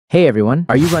Hey everyone,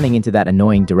 are you running into that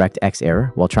annoying DirectX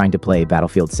error while trying to play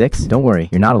Battlefield 6? Don't worry,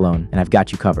 you're not alone, and I've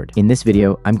got you covered. In this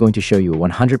video, I'm going to show you a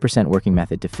 100% working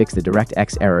method to fix the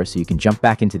DirectX error so you can jump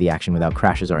back into the action without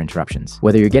crashes or interruptions.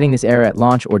 Whether you're getting this error at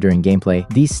launch or during gameplay,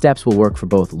 these steps will work for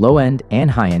both low-end and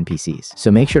high-end PCs.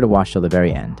 So make sure to watch till the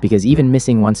very end, because even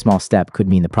missing one small step could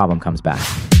mean the problem comes back.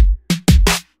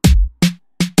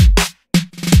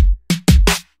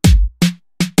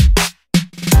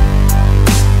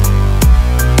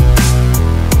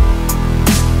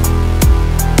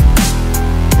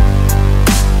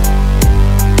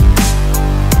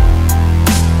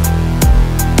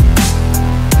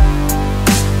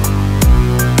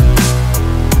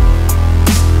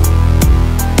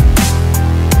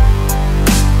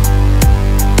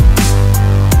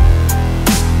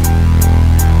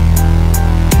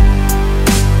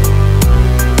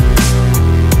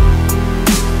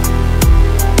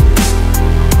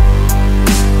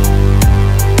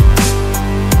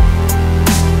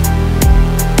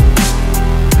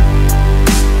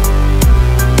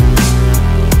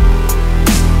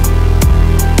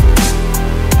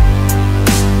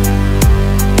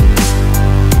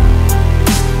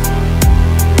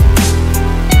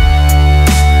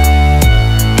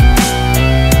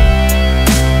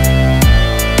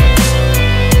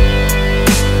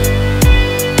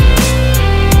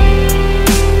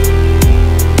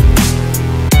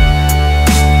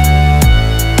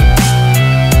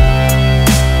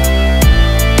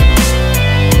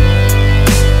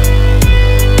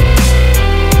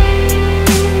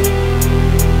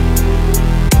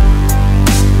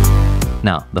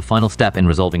 Now, the final step in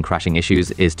resolving crashing issues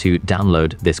is to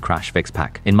download this crash fix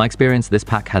pack. In my experience, this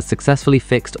pack has successfully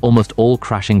fixed almost all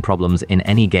crashing problems in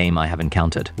any game I have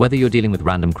encountered. Whether you're dealing with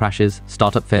random crashes,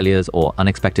 startup failures, or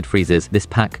unexpected freezes, this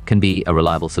pack can be a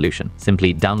reliable solution.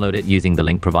 Simply download it using the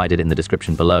link provided in the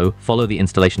description below, follow the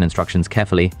installation instructions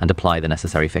carefully, and apply the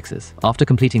necessary fixes. After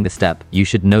completing this step, you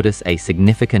should notice a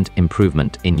significant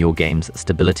improvement in your game's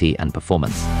stability and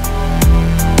performance.